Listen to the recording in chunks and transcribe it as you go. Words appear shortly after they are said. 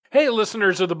Hey,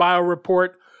 listeners of the Bio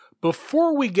Report.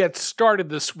 Before we get started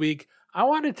this week, I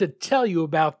wanted to tell you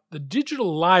about the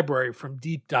digital library from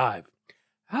Deep Dive.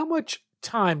 How much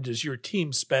time does your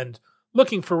team spend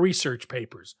looking for research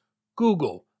papers?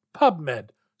 Google,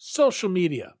 PubMed, social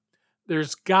media.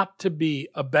 There's got to be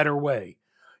a better way.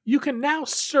 You can now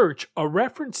search a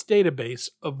reference database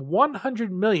of 100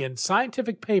 million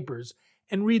scientific papers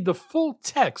and read the full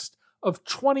text of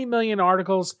 20 million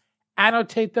articles,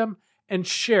 annotate them, and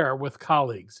share with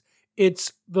colleagues.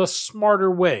 It's the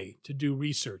smarter way to do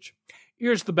research.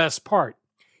 Here's the best part.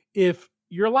 If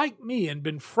you're like me and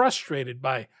been frustrated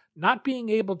by not being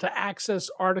able to access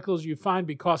articles you find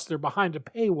because they're behind a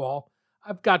paywall,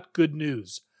 I've got good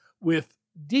news. With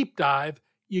Deep Dive,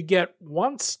 you get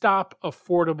one-stop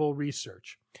affordable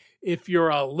research. If you're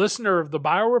a listener of the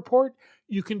Bio Report,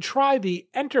 you can try the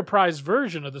enterprise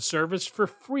version of the service for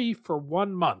free for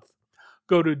 1 month.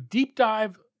 Go to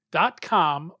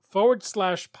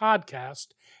deepdive.com/podcast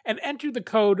and enter the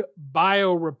code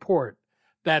BioReport.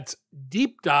 That's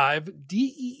Deep Dive,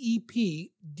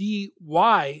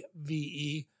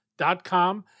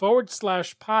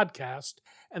 DeepDive.com/podcast.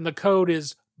 And the code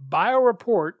is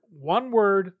BioReport, one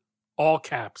word, all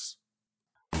caps.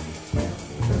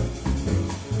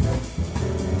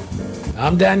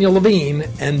 I'm Daniel Levine,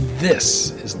 and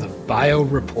this is the Bio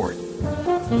Report.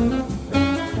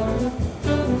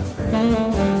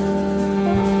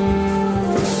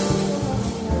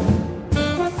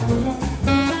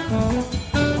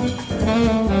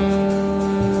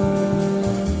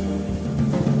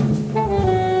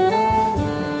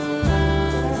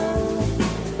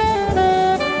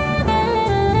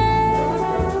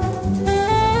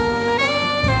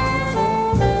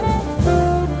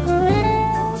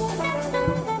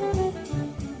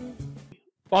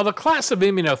 While the class of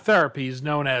immunotherapies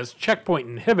known as checkpoint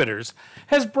inhibitors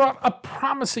has brought a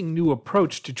promising new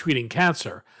approach to treating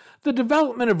cancer, the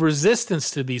development of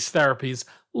resistance to these therapies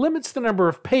limits the number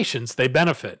of patients they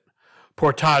benefit.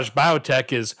 Portage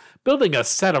Biotech is building a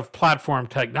set of platform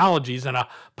technologies and a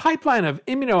pipeline of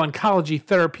immuno-oncology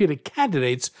therapeutic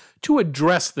candidates to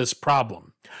address this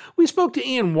problem. We spoke to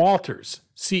Ian Walters,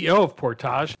 CEO of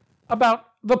Portage, about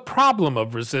the problem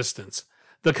of resistance,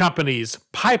 the company's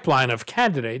pipeline of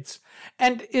candidates,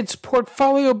 and its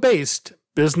portfolio-based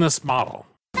business model.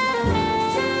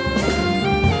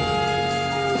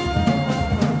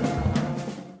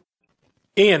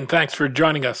 Ian, thanks for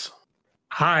joining us.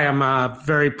 Hi, I'm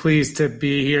very pleased to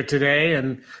be here today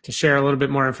and to share a little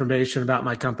bit more information about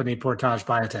my company, Portage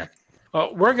Biotech.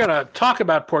 We're going to talk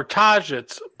about Portage,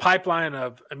 its pipeline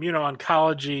of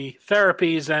immuno-oncology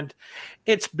therapies, and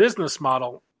its business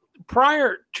model.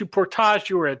 Prior to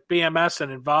Portage, you were at BMS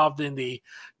and involved in the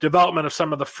development of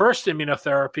some of the first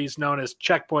immunotherapies known as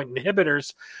checkpoint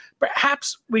inhibitors.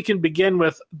 Perhaps we can begin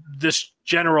with this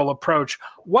general approach.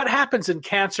 What happens in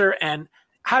cancer and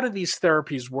how do these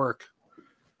therapies work?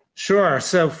 Sure.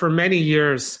 So for many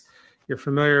years, you're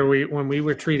familiar, when we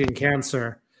were treating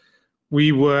cancer,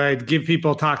 we would give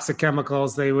people toxic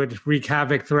chemicals. They would wreak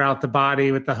havoc throughout the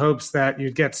body with the hopes that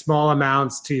you'd get small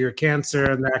amounts to your cancer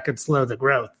and that could slow the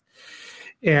growth.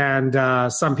 And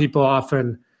some people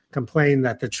often complain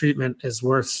that the treatment is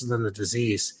worse than the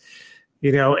disease.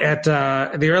 You know, at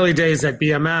the early days at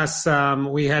BMS,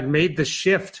 we had made the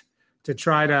shift to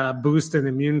try to boost an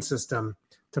immune system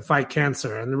to fight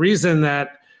cancer. And the reason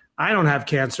that I don't have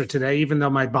cancer today, even though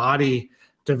my body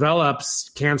develops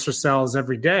cancer cells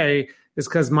every day, is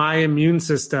because my immune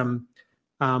system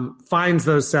finds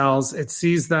those cells, it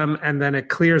sees them, and then it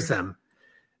clears them.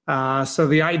 So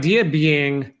the idea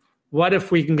being, what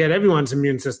if we can get everyone's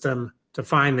immune system to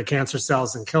find the cancer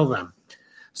cells and kill them?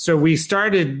 So we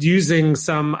started using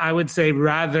some, I would say,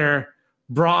 rather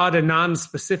broad and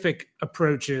non-specific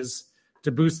approaches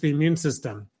to boost the immune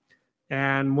system.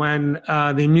 And when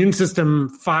the immune system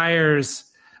fires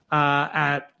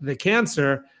at the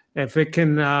cancer, if it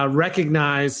can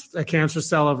recognize a cancer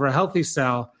cell over a healthy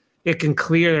cell, it can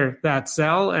clear that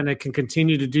cell, and it can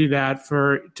continue to do that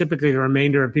for typically the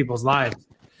remainder of people's lives.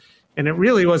 And it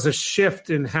really was a shift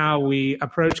in how we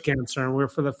approach cancer. And we're,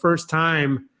 for the first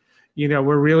time,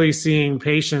 we're really seeing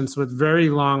patients with very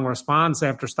long response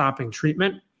after stopping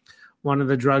treatment. One of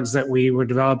the drugs that we were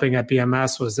developing at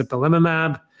BMS was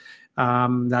ipilimumab.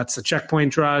 That's a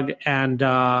checkpoint drug. And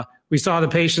we saw the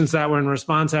patients that were in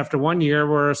response after 1 year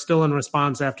were still in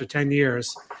response after 10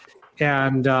 years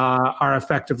and are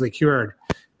effectively cured.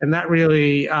 And that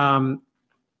really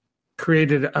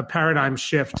created a paradigm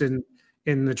shift in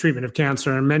the treatment of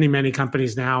cancer. And many, many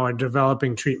companies now are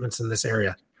developing treatments in this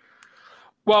area.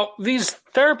 Well, these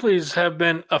therapies have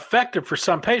been effective for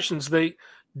some patients. They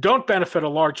don't benefit a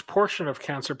large portion of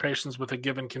cancer patients with a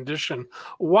given condition.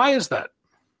 Why is that?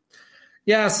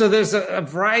 Yeah, so there's a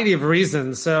variety of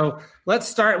reasons. So let's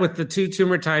start with the two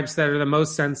tumor types that are the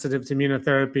most sensitive to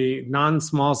immunotherapy: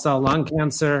 non-small cell lung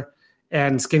cancer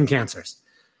and skin cancers.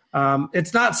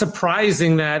 It's not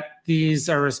surprising that these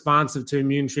are responsive to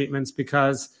immune treatments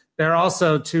because they're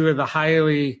also two of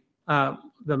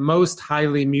the most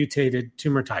highly mutated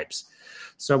tumor types.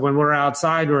 So when we're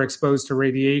outside, we're exposed to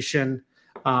radiation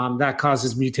that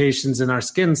causes mutations in our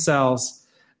skin cells.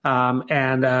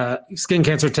 And skin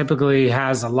cancer typically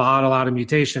has a lot of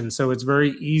mutations. So it's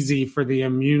very easy for the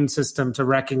immune system to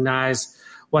recognize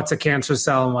what's a cancer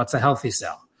cell and what's a healthy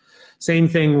cell. Same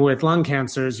thing with lung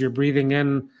cancers. You're breathing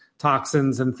in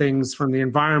toxins and things from the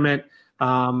environment.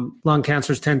 Lung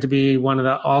cancers tend to be one of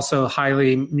the also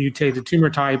highly mutated tumor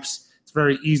types. It's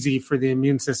very easy for the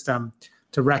immune system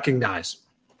to recognize.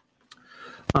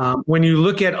 When you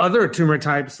look at other tumor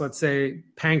types, let's say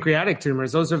pancreatic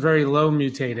tumors, those are very low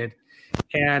mutated.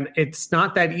 And it's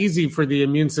not that easy for the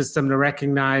immune system to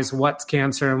recognize what's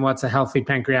cancer and what's a healthy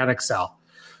pancreatic cell.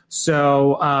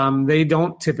 So they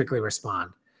don't typically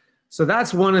respond. So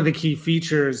that's one of the key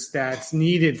features that's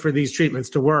needed for these treatments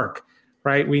to work,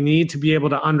 right? We need to be able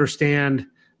to understand,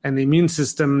 and the immune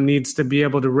system needs to be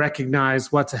able to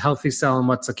recognize what's a healthy cell and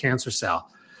what's a cancer cell.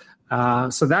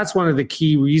 So that's one of the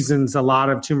key reasons a lot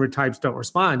of tumor types don't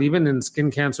respond, even in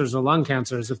skin cancers or lung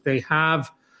cancers. If they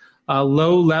have a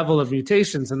low level of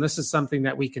mutations, and this is something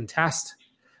that we can test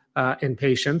in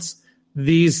patients,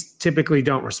 these typically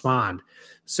don't respond.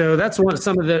 So that's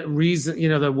some of the reason,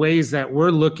 the ways that we're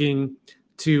looking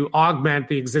to augment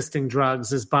the existing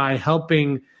drugs is by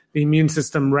helping the immune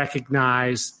system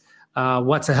recognize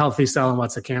what's a healthy cell and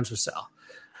what's a cancer cell.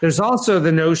 There's also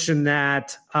the notion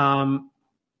that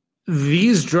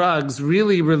these drugs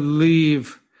really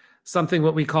relieve something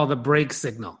what we call the break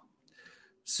signal.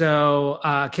 So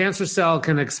a cancer cell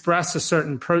can express a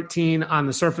certain protein on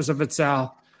the surface of its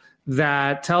cell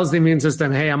that tells the immune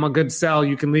system, hey, I'm a good cell,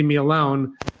 you can leave me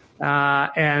alone,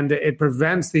 and it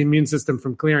prevents the immune system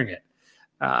from clearing it.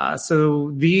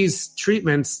 So these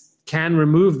treatments can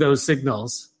remove those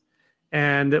signals,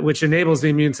 and which enables the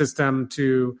immune system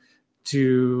to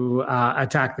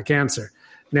attack the cancer.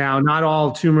 Now, not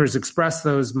all tumors express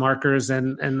those markers,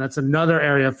 and that's another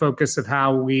area of focus of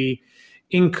how we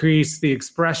increase the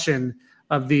expression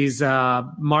of these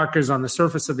markers on the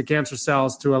surface of the cancer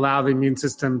cells to allow the immune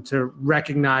system to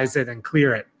recognize it and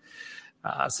clear it.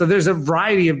 So there's a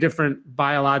variety of different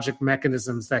biologic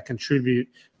mechanisms that contribute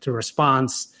to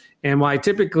response, and why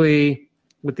typically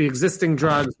with the existing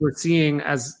drugs we're seeing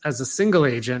as a single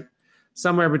agent,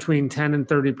 somewhere between 10 and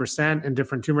 30% in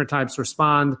different tumor types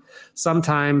respond.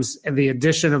 Sometimes the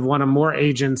addition of one or more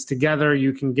agents together,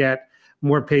 you can get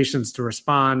more patients to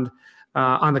respond.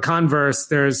 On the converse,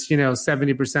 there's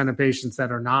 70% of patients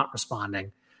that are not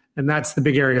responding. And that's the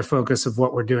big area of focus of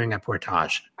what we're doing at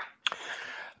Portage.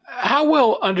 How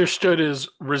well understood is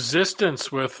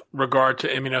resistance with regard to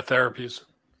immunotherapies?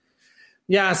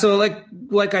 Yeah, so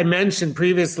like I mentioned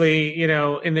previously,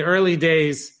 in the early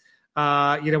days, we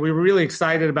were really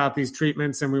excited about these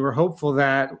treatments, and we were hopeful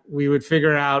that we would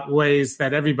figure out ways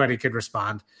that everybody could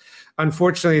respond.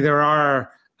 Unfortunately, there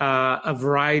are a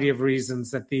variety of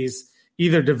reasons that these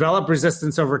either develop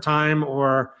resistance over time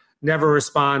or never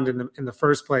respond in the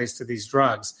first place to these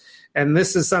drugs. And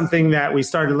this is something that we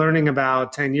started learning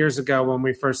about 10 years ago when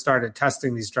we first started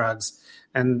testing these drugs.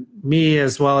 And me,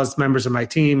 as well as members of my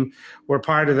team, were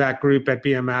part of that group at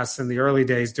BMS in the early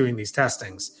days doing these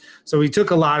testings. So we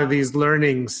took a lot of these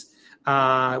learnings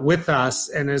with us,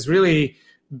 and has really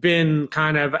been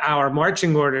kind of our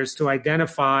marching orders to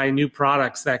identify new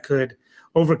products that could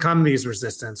overcome these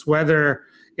resistance, whether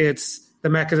it's the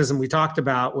mechanism we talked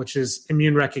about, which is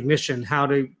immune recognition, how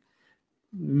to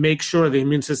make sure the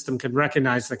immune system can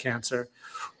recognize the cancer,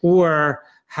 or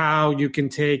how you can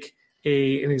take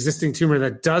an existing tumor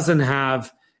that doesn't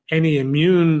have any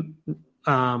immune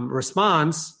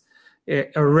response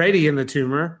already in the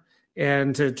tumor,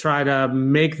 and to try to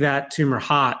make that tumor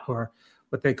hot, or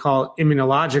what they call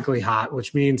immunologically hot,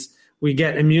 which means we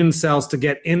get immune cells to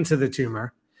get into the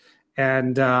tumor.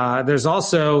 And there's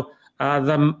also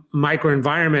the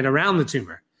microenvironment around the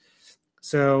tumor.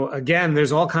 So again,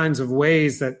 there's all kinds of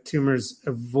ways that tumors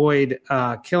avoid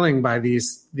killing by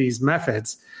these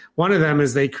methods. One of them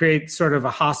is they create sort of a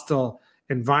hostile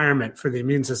environment for the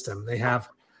immune system. They have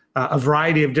a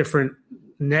variety of different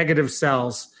negative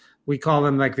cells. We call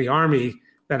them like the army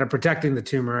that are protecting the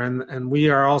tumor. And we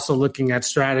are also looking at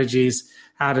strategies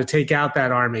how to take out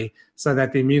that army so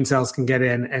that the immune cells can get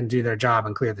in and do their job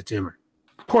and clear the tumor.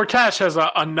 Portage has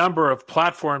a number of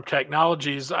platform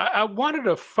technologies. I wanted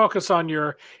to focus on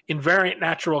your invariant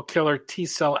natural killer T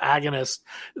cell agonist.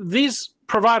 These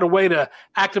provide a way to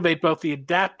activate both the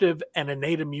adaptive and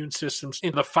innate immune systems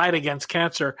in the fight against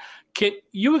cancer. Can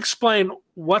you explain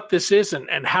what this is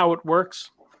and how it works?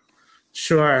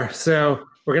 Sure. So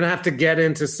we're going to have to get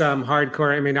into some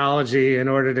hardcore immunology in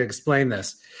order to explain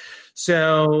this.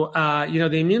 So,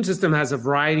 the immune system has a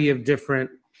variety of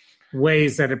different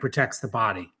ways that it protects the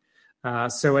body.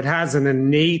 So it has an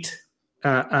innate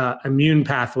immune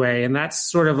pathway, and that's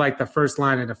sort of like the first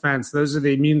line of defense. Those are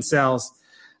the immune cells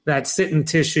that sit in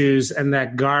tissues and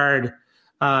that guard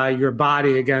your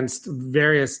body against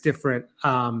various different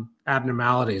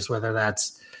abnormalities, whether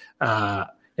that's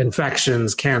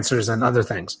infections, cancers, and other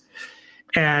things.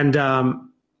 And,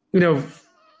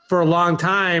 for a long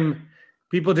time,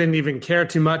 people didn't even care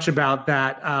too much about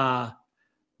that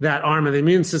arm of the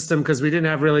immune system because we didn't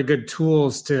have really good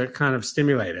tools to kind of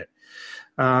stimulate it.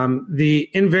 The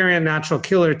invariant natural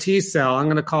killer T cell, I'm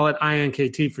going to call it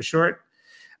iNKT for short,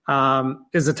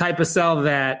 is a type of cell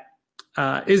that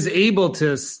is able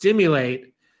to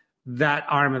stimulate that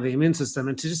arm of the immune system.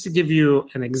 And just to give you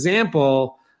an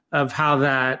example of how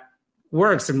that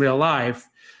works in real life,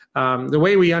 the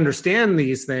way we understand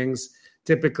these things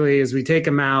typically is we take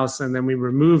a mouse and then we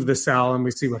remove the cell and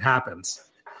we see what happens.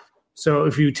 So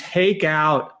if you take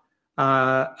out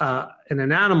in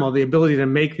an animal the ability to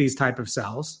make these type of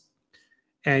cells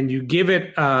and you give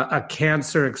it a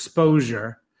cancer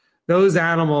exposure, those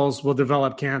animals will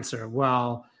develop cancer,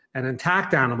 while an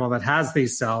intact animal that has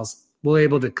these cells will be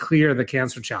able to clear the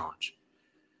cancer challenge.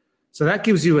 So that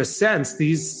gives you a sense.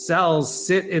 These cells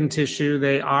sit in tissue.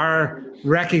 They are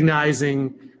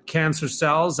recognizing cancer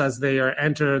cells as they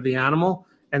enter the animal,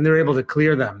 and they're able to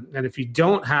clear them. And if you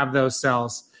don't have those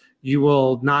cells, you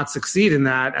will not succeed in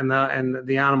that, and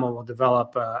the animal will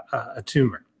develop a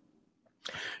tumor.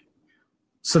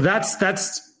 So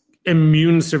that's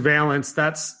immune surveillance.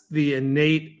 That's the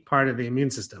innate part of the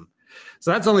immune system.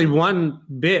 So that's only one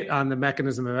bit on the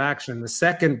mechanism of action. The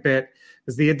second bit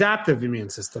is the adaptive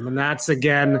immune system. And that's,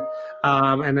 again,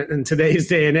 and in today's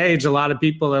day and age, a lot of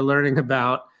people are learning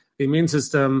about the immune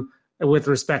system with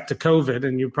respect to COVID.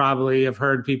 And you probably have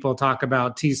heard people talk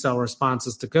about T cell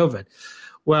responses to COVID.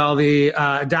 Well, the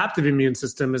adaptive immune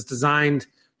system is designed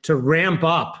to ramp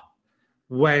up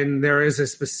when there is a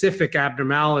specific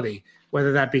abnormality,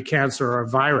 whether that be cancer or a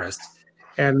virus.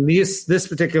 And this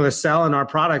particular cell in our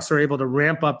products are able to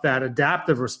ramp up that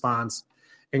adaptive response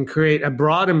and create a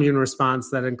broad immune response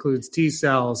that includes T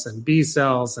cells and B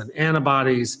cells and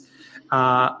antibodies,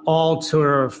 all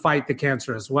to fight the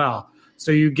cancer as well.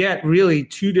 So you get really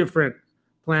two different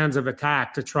plans of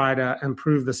attack to try to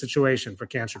improve the situation for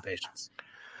cancer patients.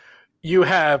 You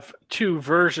have two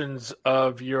versions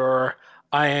of your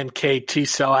iNK T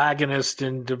cell agonist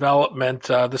in development.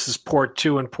 This is Port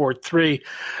 2 and Port 3.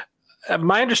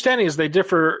 My understanding is they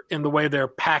differ in the way they're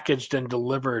packaged and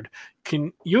delivered.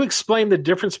 Can you explain the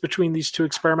difference between these two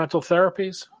experimental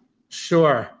therapies?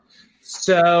 Sure.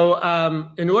 So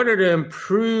in order to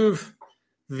improve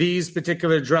these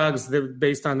particular drugs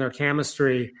based on their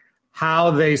chemistry, how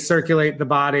they circulate the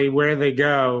body, where they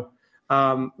go,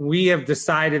 we have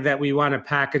decided that we want to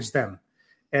package them.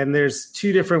 And there's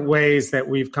two different ways that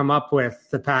we've come up with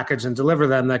to package and deliver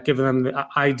them that give them the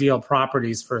ideal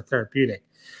properties for a therapeutic.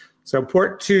 So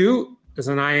Port 2 is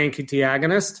an iNKT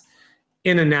agonist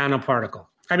in a nanoparticle.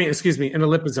 In a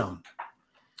liposome.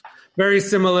 Very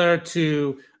similar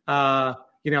to,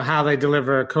 how they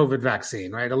deliver a COVID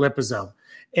vaccine, right? A liposome.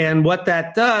 And what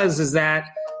that does is that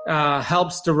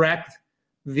helps direct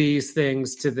these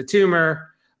things to the tumor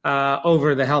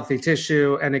over the healthy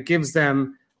tissue, and it gives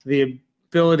them the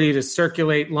ability to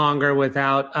circulate longer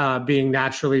without being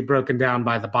naturally broken down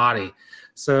by the body.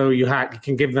 So you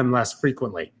can give them less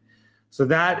frequently. So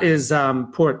that is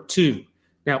Port 2.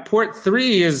 Now, Port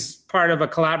 3 is part of a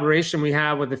collaboration we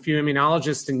have with a few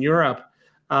immunologists in Europe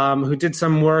who did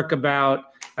some work about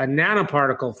a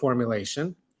nanoparticle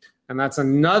formulation. And that's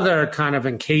another kind of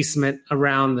encasement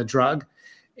around the drug.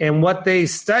 And what they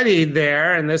studied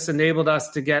there, and this enabled us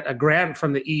to get a grant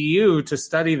from the EU to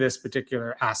study this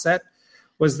particular asset,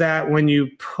 was that when you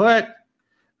put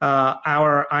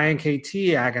our iNKT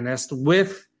agonist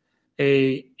with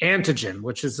a antigen,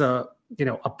 which is a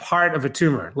part of a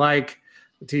tumor, like,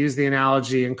 to use the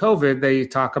analogy in COVID, they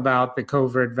talk about the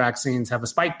COVID vaccines have a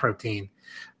spike protein,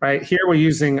 right? Here we're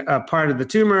using a part of the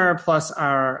tumor plus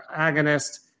our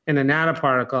agonist in a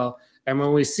nanoparticle. And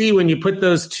when you put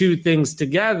those two things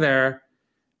together,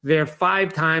 they're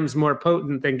 5 times more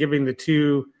potent than giving the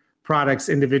two products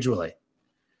individually.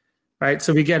 right?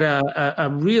 So we get a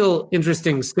real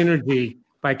interesting synergy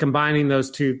by combining those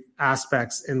two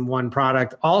aspects in one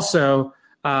product. Also,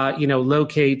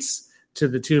 locates to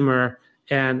the tumor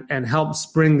and helps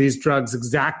bring these drugs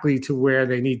exactly to where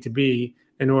they need to be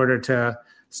in order to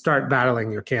start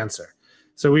battling your cancer.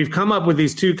 So we've come up with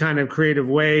these two kind of creative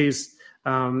ways,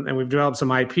 and we've developed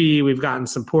some IP. We've gotten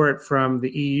support from the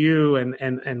EU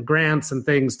and grants and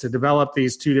things to develop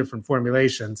these two different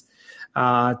formulations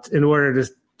in order to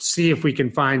see if we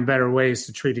can find better ways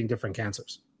to treating different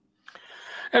cancers.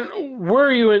 And where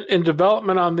are you in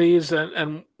development on these,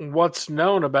 and what's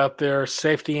known about their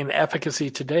safety and efficacy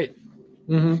to date?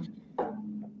 Mm-hmm.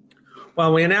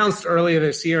 Well, we announced earlier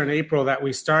this year in April that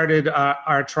we started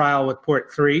our trial with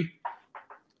Port 3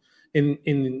 in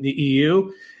the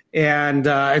EU. And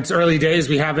it's early days.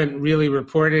 We haven't really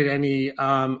reported any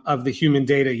of the human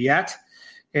data yet.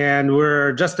 And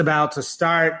we're just about to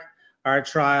start our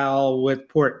trial with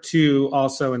Port 2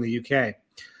 also in the UK.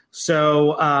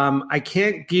 So I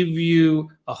can't give you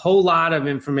a whole lot of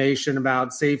information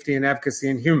about safety and efficacy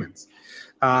in humans.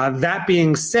 That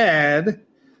being said,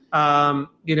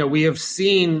 we have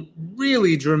seen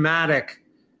really dramatic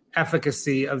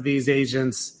efficacy of these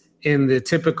agents in the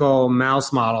typical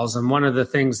mouse models. And one of the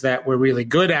things that we're really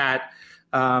good at,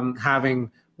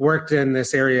 having worked in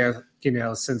this area,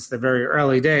 since the very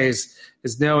early days,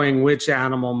 is knowing which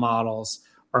animal models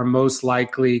are most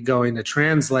likely going to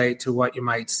translate to what you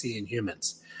might see in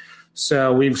humans.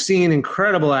 So we've seen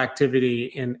incredible activity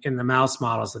in the mouse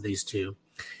models of these two.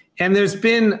 And there's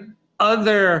been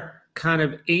other kind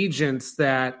of agents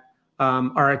that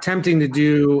are attempting to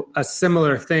do a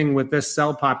similar thing with this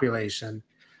cell population,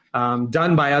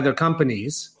 done by other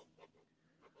companies,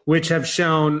 which have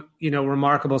shown,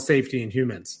 remarkable safety in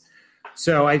humans.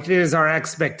 So I think it is our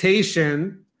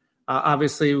expectation,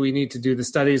 obviously we need to do the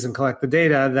studies and collect the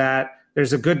data, that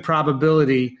there's a good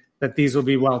probability that these will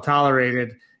be well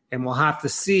tolerated. And we'll have to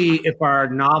see if our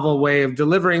novel way of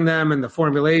delivering them and the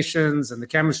formulations and the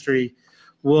chemistry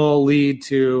will lead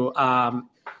to, a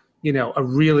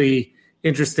really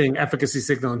interesting efficacy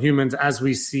signal in humans as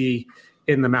we see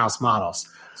in the mouse models.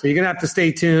 So you're going to have to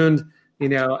stay tuned,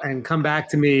 and come back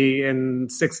to me in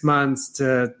 6 months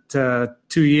to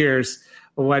 2 years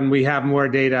when we have more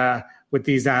data with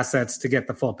these assets to get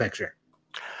the full picture.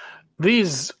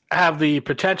 These have the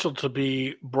potential to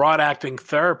be broad-acting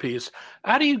therapies.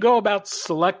 How do you go about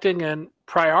selecting and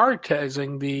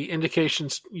prioritizing the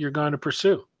indications you're going to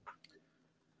pursue?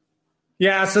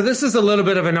 Yeah, so this is a little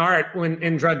bit of an art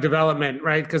in drug development,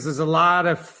 right? Because there's a lot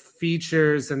of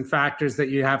features and factors that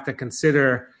you have to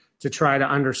consider to try to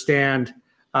understand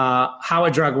how a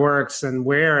drug works and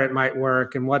where it might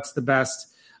work and what's the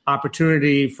best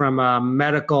opportunity from a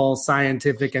medical,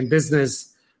 scientific, and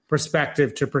business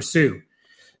perspective to pursue.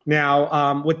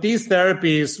 Now, with these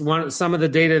therapies, some of the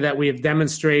data that we have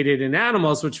demonstrated in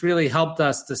animals, which really helped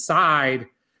us decide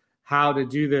how to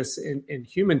do this in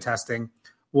human testing,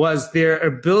 was their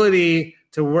ability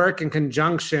to work in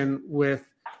conjunction with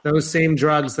those same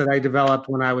drugs that I developed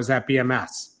when I was at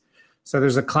BMS. So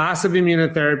there's a class of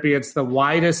immunotherapy. It's the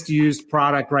widest used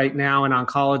product right now in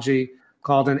oncology,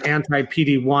 called an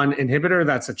anti-PD-1 inhibitor.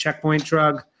 That's a checkpoint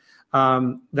drug.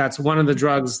 That's one of the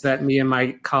drugs that me and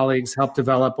my colleagues helped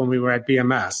develop when we were at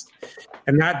BMS.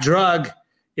 And that drug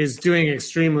is doing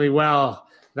extremely well.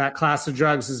 That class of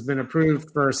drugs has been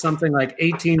approved for something like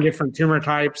 18 different tumor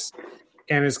types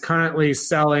and is currently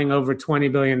selling over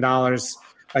 $20 billion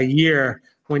a year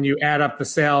when you add up the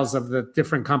sales of the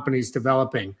different companies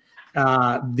developing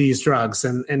these drugs.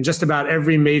 And just about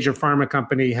every major pharma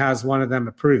company has one of them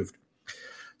approved.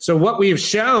 So what we've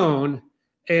shown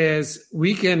is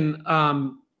we can,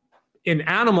 in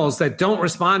animals that don't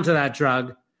respond to that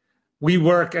drug, we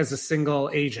work as a single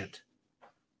agent,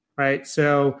 right?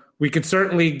 So we could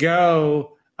certainly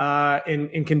go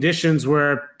in conditions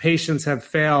where patients have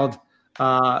failed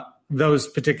those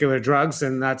particular drugs,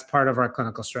 and that's part of our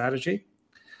clinical strategy.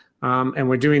 And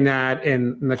we're doing that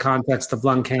in the context of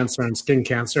lung cancer and skin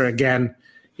cancer. Again,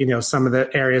 some of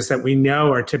the areas that we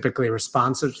know are typically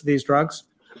responsive to these drugs.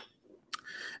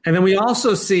 And then we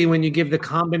also see when you give the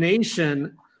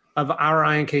combination of our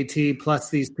iNKT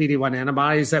plus these PD-1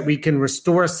 antibodies that we can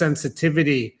restore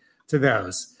sensitivity to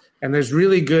those. And there's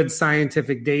really good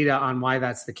scientific data on why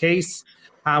that's the case,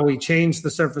 how we change the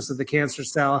surface of the cancer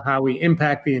cell, how we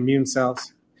impact the immune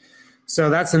cells. So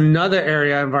that's another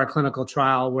area of our clinical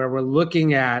trial where we're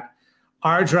looking at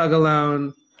our drug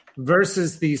alone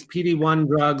versus these PD-1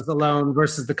 drugs alone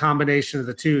versus the combination of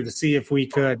the two to see if we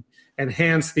could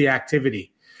enhance the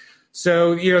activity.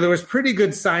 So, there was pretty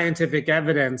good scientific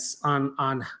evidence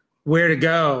on where to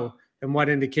go and what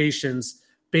indications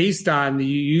based on the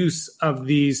use of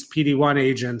these PD-1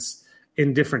 agents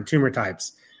in different tumor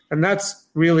types. And that's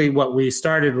really what we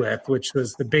started with, which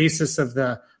was the basis of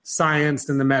the science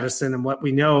and the medicine and what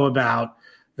we know about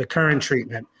the current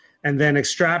treatment, and then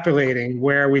extrapolating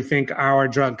where we think our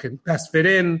drug could best fit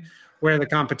in, where the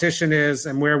competition is,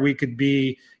 and where we could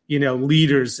be,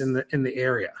 leaders in the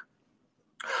area.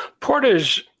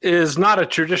 Portage is not a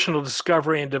traditional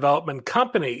discovery and development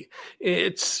company.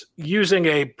 It's using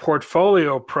a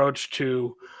portfolio approach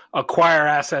to acquire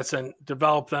assets and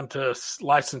develop them to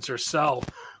license or sell,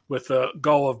 with the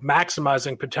goal of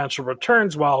maximizing potential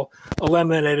returns while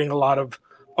eliminating a lot of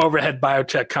overhead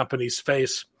biotech companies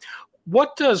face.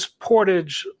 What does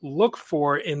Portage look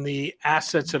for in the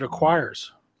assets it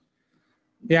acquires?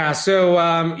 Yeah,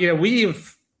 so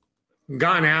we've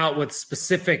gone out with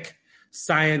specific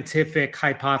scientific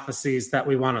hypotheses that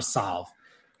we want to solve.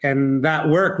 And that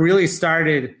work really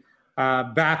started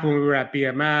back when we were at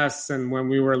BMS and when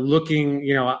we were looking,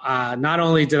 not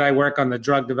only did I work on the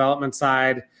drug development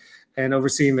side and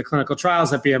overseeing the clinical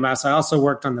trials at BMS, I also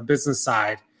worked on the business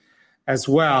side as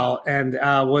well, and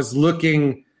was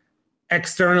looking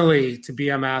externally to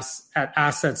BMS at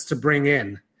assets to bring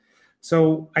in.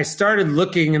 So I started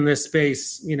looking in this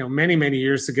space, many, many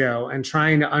years ago, and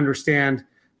trying to understand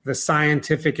the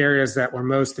scientific areas that were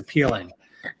most appealing.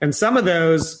 And some of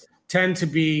those tend to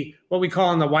be what we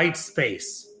call in the white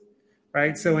space,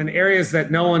 right? So in areas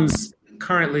that no one's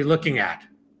currently looking at,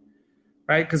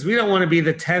 right? Because we don't want to be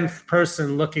the 10th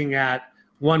person looking at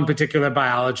one particular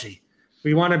biology.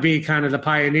 We want to be kind of the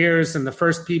pioneers and the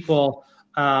first people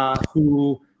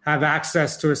who have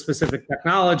access to a specific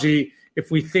technology if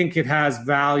we think it has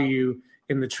value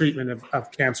in the treatment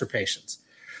of cancer patients.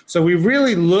 So we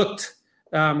really looked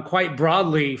quite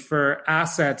broadly for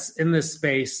assets in this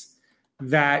space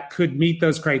that could meet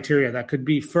those criteria, that could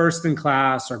be first in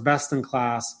class or best in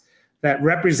class, that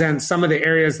represent some of the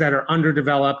areas that are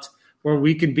underdeveloped, where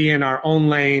we could be in our own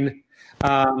lane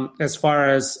as far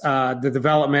as the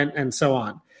development and so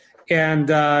on. And,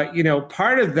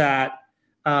 part of that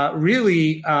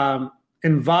really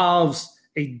involves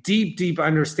a deep, deep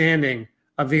understanding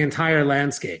of the entire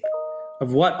landscape,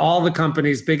 of what all the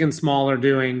companies, big and small, are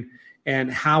doing,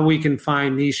 and how we can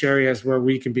find niche areas where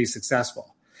we can be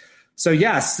successful. So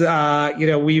yes,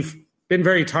 we've been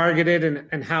very targeted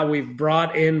in how we've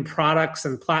brought in products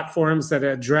and platforms that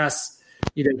address,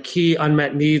 key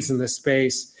unmet needs in this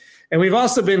space. And we've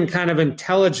also been kind of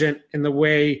intelligent in the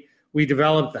way we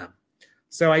develop them.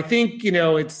 So I think,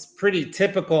 it's pretty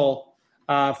typical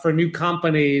for new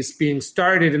companies being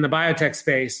started in the biotech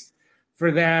space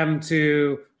for them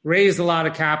to raise a lot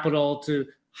of capital, to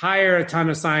hire a ton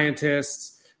of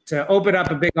scientists, to open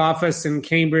up a big office in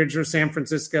Cambridge or San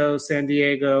Francisco, San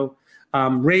Diego,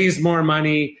 raise more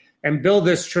money, and build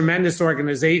this tremendous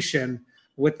organization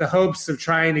with the hopes of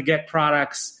trying to get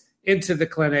products into the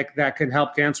clinic that can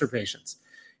help cancer patients.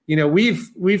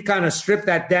 We've kind of stripped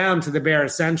that down to the bare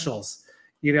essentials,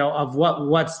 of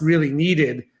what's really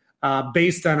needed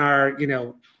based on our,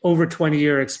 over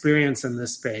 20-year experience in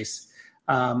this space,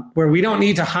 where we don't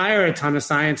need to hire a ton of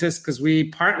scientists because we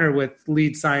partner with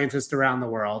lead scientists around the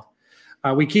world.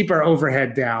 We keep our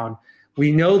overhead down.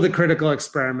 We know the critical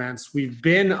experiments. We've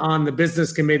been on the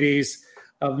business committees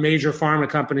of major pharma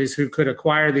companies who could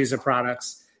acquire these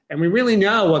products, and we really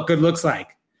know what good looks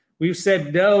like. We've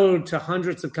said no to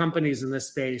hundreds of companies in this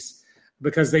space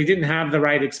because they didn't have the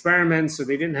right experiments or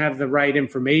they didn't have the right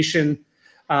information.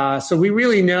 So we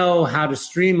really know how to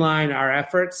streamline our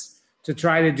efforts to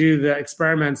try to do the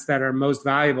experiments that are most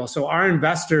valuable. So our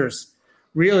investors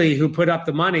really who put up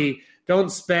the money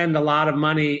don't spend a lot of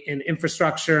money in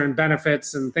infrastructure and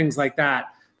benefits and things like that.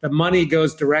 The money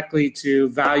goes directly to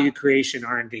value creation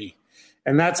R&D.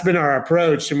 And that's been our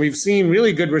approach. And we've seen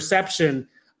really good reception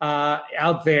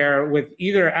out there with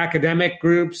either academic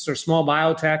groups or small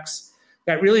biotechs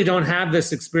that really don't have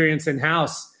this experience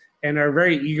in-house and are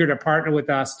very eager to partner with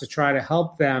us to try to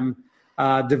help them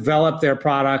develop their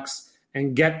products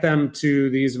and get them to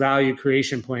these value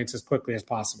creation points as quickly as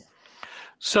possible.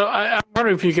 So I'm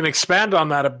wondering if you can expand on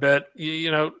that a bit.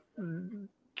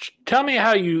 Tell me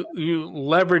how you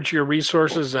leverage your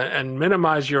resources and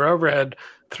minimize your overhead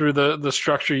through the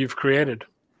structure you've created.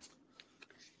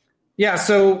 Yeah,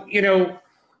 so,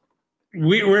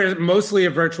 we're mostly a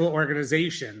virtual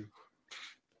organization.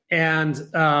 And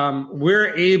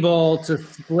we're able to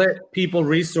split people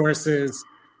resources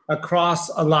across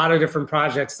a lot of different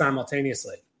projects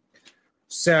simultaneously.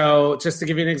 So just to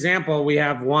give you an example, we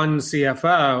have one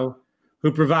CFO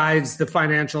who provides the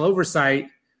financial oversight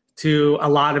to a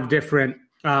lot of different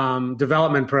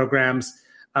development programs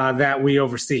that we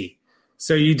oversee.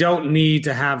 So you don't need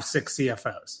to have 6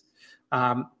 CFOs.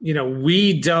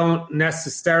 We don't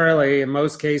necessarily, in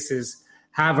most cases,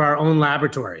 have our own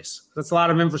laboratories. That's a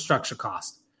lot of infrastructure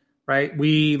cost, right?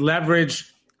 We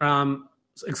leverage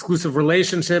exclusive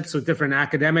relationships with different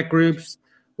academic groups,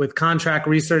 with contract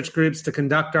research groups to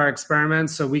conduct our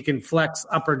experiments so we can flex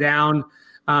up or down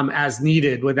as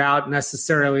needed without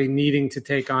necessarily needing to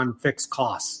take on fixed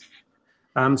costs.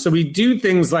 So we do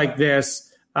things like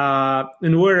this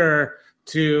in order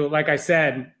to, like I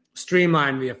said,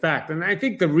 streamline the effect. And I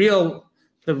think the real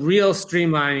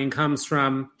streamlining comes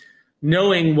from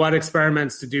knowing what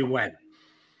experiments to do when.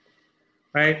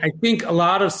 Right? I think a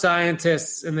lot of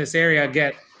scientists in this area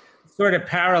get sort of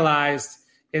paralyzed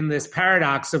in this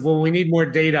paradox of, well, we need more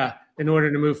data in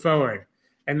order to move forward.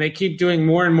 And they keep doing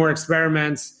more and more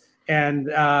experiments, and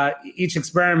each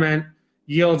experiment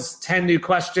yields 10 new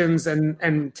questions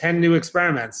and 10 new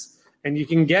experiments. And you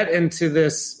can get into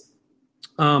this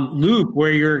loop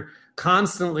where you're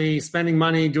constantly spending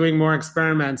money doing more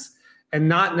experiments and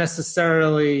not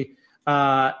necessarily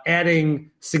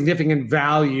adding significant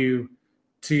value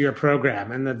to your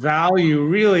program. And the value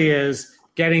really is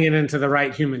getting it into the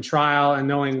right human trial and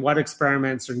knowing what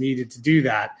experiments are needed to do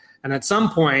that. And at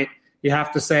some point, you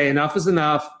have to say enough is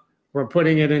enough. We're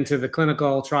putting it into the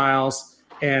clinical trials,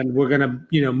 and we're going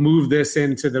to, move this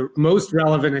into the most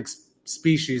relevant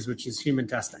species, which is human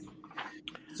testing.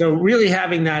 So really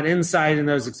having that insight and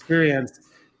those experience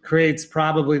creates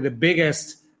probably the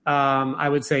biggest, I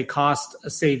would say, cost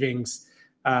savings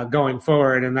going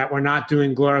forward, and that we're not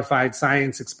doing glorified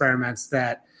science experiments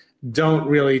that don't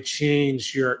really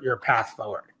change your path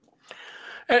forward.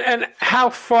 And how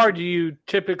far do you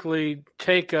typically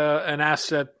take an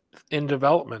asset in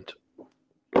development?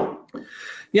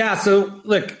 Yeah, so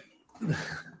look,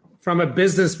 from a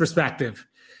business perspective,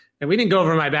 and we didn't go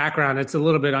over my background. It's a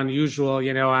little bit unusual.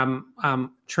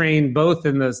 I'm trained both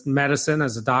in the medicine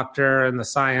as a doctor and the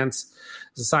science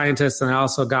as a scientist, and I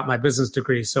also got my business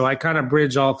degree. So I kind of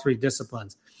bridge all 3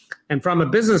 disciplines. And from a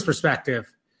business perspective,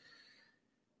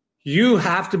 you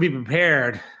have to be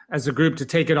prepared as a group to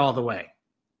take it all the way.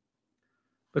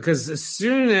 Because as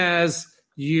soon as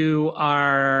you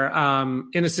are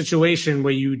in a situation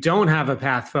where you don't have a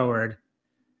path forward,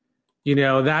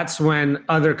 that's when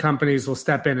other companies will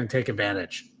step in and take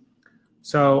advantage.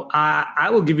 So I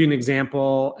will give you an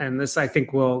example, and this I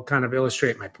think will kind of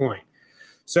illustrate my point.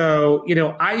 So,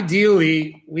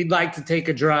 ideally, we'd like to take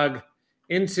a drug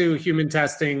into human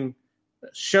testing,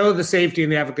 show the safety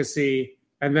and the efficacy,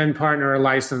 and then partner a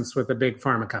license with a big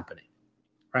pharma company,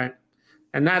 right?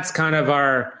 And that's kind of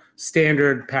our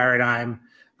standard paradigm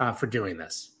for doing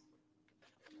this.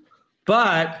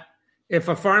 But if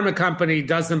a pharma company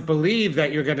doesn't believe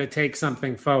that you're going to take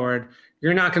something forward,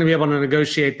 you're not going to be able to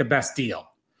negotiate the best deal.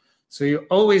 So you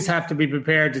always have to be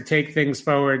prepared to take things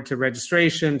forward to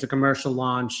registration, to commercial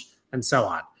launch, and so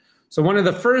on. So one of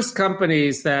the first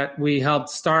companies that we helped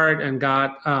start and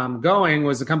got going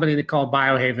was a company called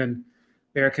Biohaven.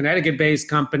 They're a Connecticut-based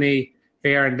company.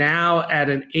 They are now at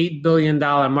an $8 billion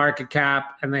market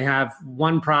cap, and they have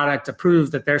one product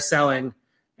approved that they're selling.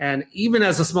 And even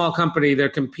as a small company, they're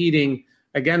competing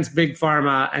against big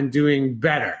pharma and doing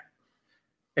better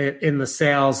in the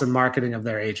sales and marketing of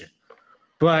their agent.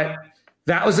 But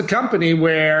that was a company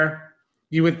where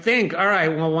you would think, all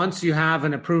right, well, once you have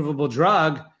an approvable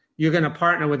drug, you're going to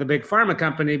partner with a big pharma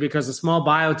company because a small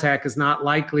biotech is not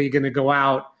likely going to go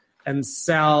out and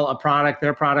sell a product.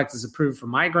 Their product is approved for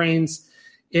migraines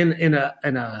in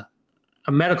a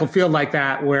medical field like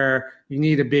that where you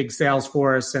need a big sales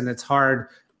force and it's hard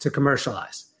to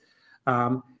commercialize.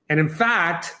 And in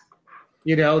fact,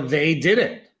 they did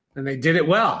it, and they did it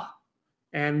well.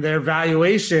 And their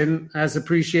valuation has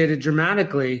appreciated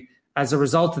dramatically as a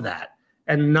result of that,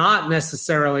 and not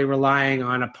necessarily relying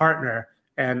on a partner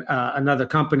and another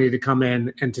company to come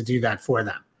in and to do that for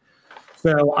them.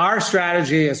 So our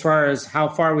strategy as far as how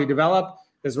far we develop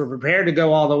is we're prepared to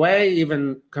go all the way,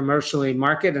 even commercially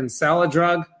market and sell a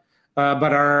drug, but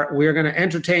we're going to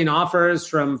entertain offers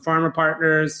from pharma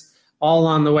partners all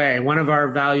on the way. One of our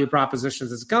value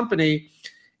propositions as a company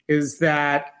is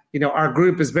that our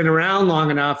group has been around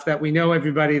long enough that we know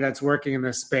everybody that's working in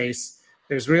this space.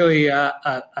 There's really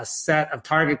a set of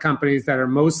target companies that are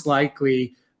most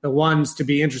likely the ones to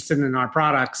be interested in our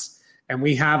products, and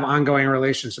we have ongoing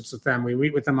relationships with them. We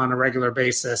meet with them on a regular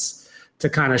basis to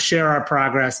kind of share our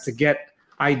progress, to get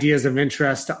ideas of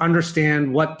interest, to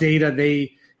understand what data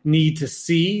they need to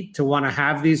see to want to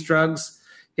have these drugs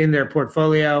in their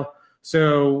portfolio.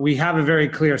 So we have a very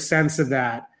clear sense of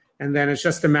that. And then it's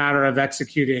just a matter of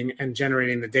executing and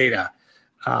generating the data.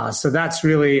 So that's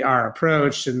really our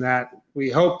approach, and that we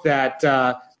hope that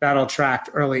that'll attract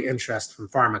early interest from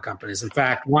pharma companies. In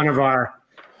fact, one of our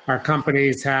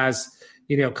companies has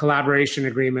collaboration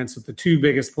agreements with the two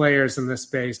biggest players in this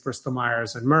space, Bristol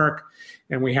Myers and Merck,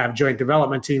 and we have joint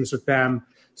development teams with them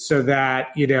so that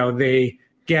they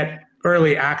get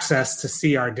early access to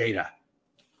see our data.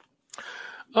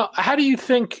 How do you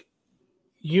think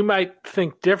you might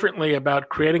think differently about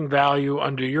creating value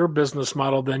under your business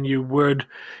model than you would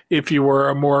if you were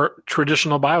a more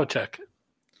traditional biotech?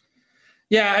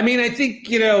 Yeah, I mean, I think,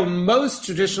 most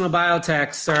traditional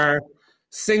biotechs are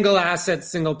single asset,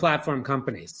 single platform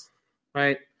companies,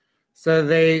 right? So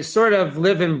they sort of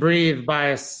live and breathe by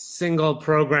a single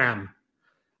program.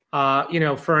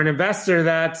 For an investor,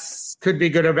 that's could be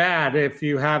good or bad. If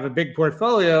you have a big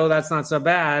portfolio, that's not so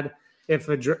bad. If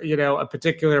a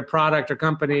particular product or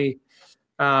company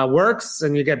works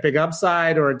and you get big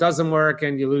upside, or it doesn't work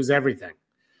and you lose everything,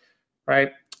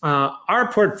 right?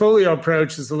 Our portfolio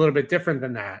approach is a little bit different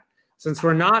than that. Since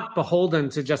we're not beholden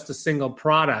to just a single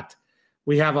product,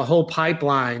 we have a whole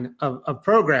pipeline of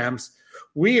programs.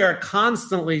 We are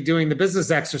constantly doing the business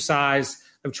exercise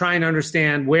of trying to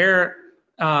understand where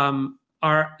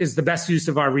is the best use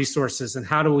of our resources and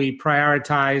how do we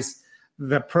prioritize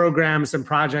the programs and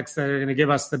projects that are going to give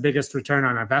us the biggest return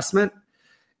on investment.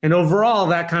 And overall,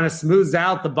 that kind of smooths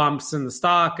out the bumps in the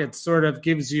stock. It sort of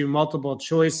gives you multiple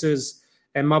choices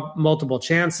and multiple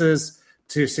chances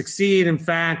to succeed. In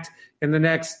fact, in the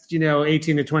next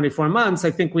 18 to 24 months, I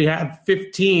think we have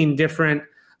 15 different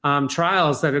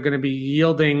trials that are going to be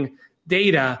yielding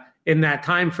data in that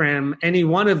time frame. Any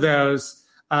one of those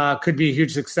could be a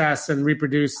huge success and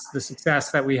reproduce the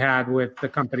success that we had with the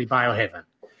company Biohaven.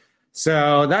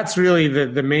 So that's really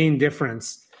the main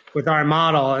difference with our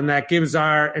model, and that gives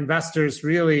our investors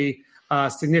really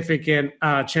a significant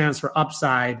chance for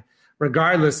upside,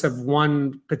 regardless of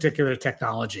one particular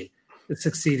technology is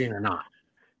succeeding or not.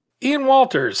 Ian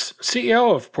Walters,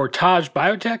 CEO of Portage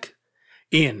Biotech.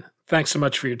 Ian, thanks so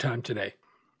much for your time today.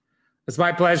 It's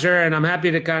my pleasure, and I'm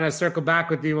happy to kind of circle back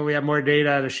with you when we have more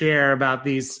data to share about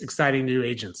these exciting new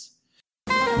agents.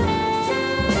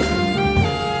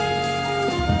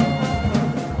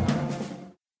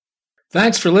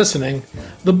 Thanks for listening.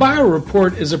 The Bio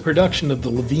Report is a production of the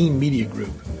Levine Media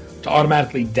Group. To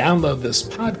automatically download this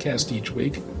podcast each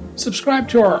week, subscribe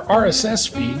to our RSS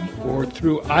feed or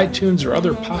through iTunes or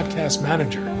other podcast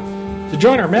manager. To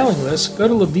join our mailing list, go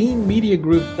to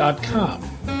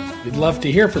levinemediagroup.com. We'd love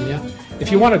to hear from you.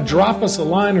 If you want to drop us a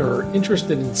line or are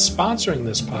interested in sponsoring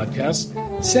this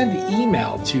podcast, send an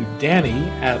email to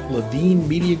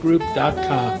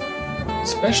danny@levinemediagroup.com.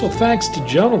 Special thanks to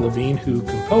Jonah Levine, who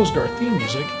composed our theme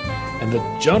music, and the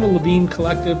Jonah Levine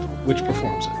Collective, which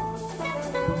performs it.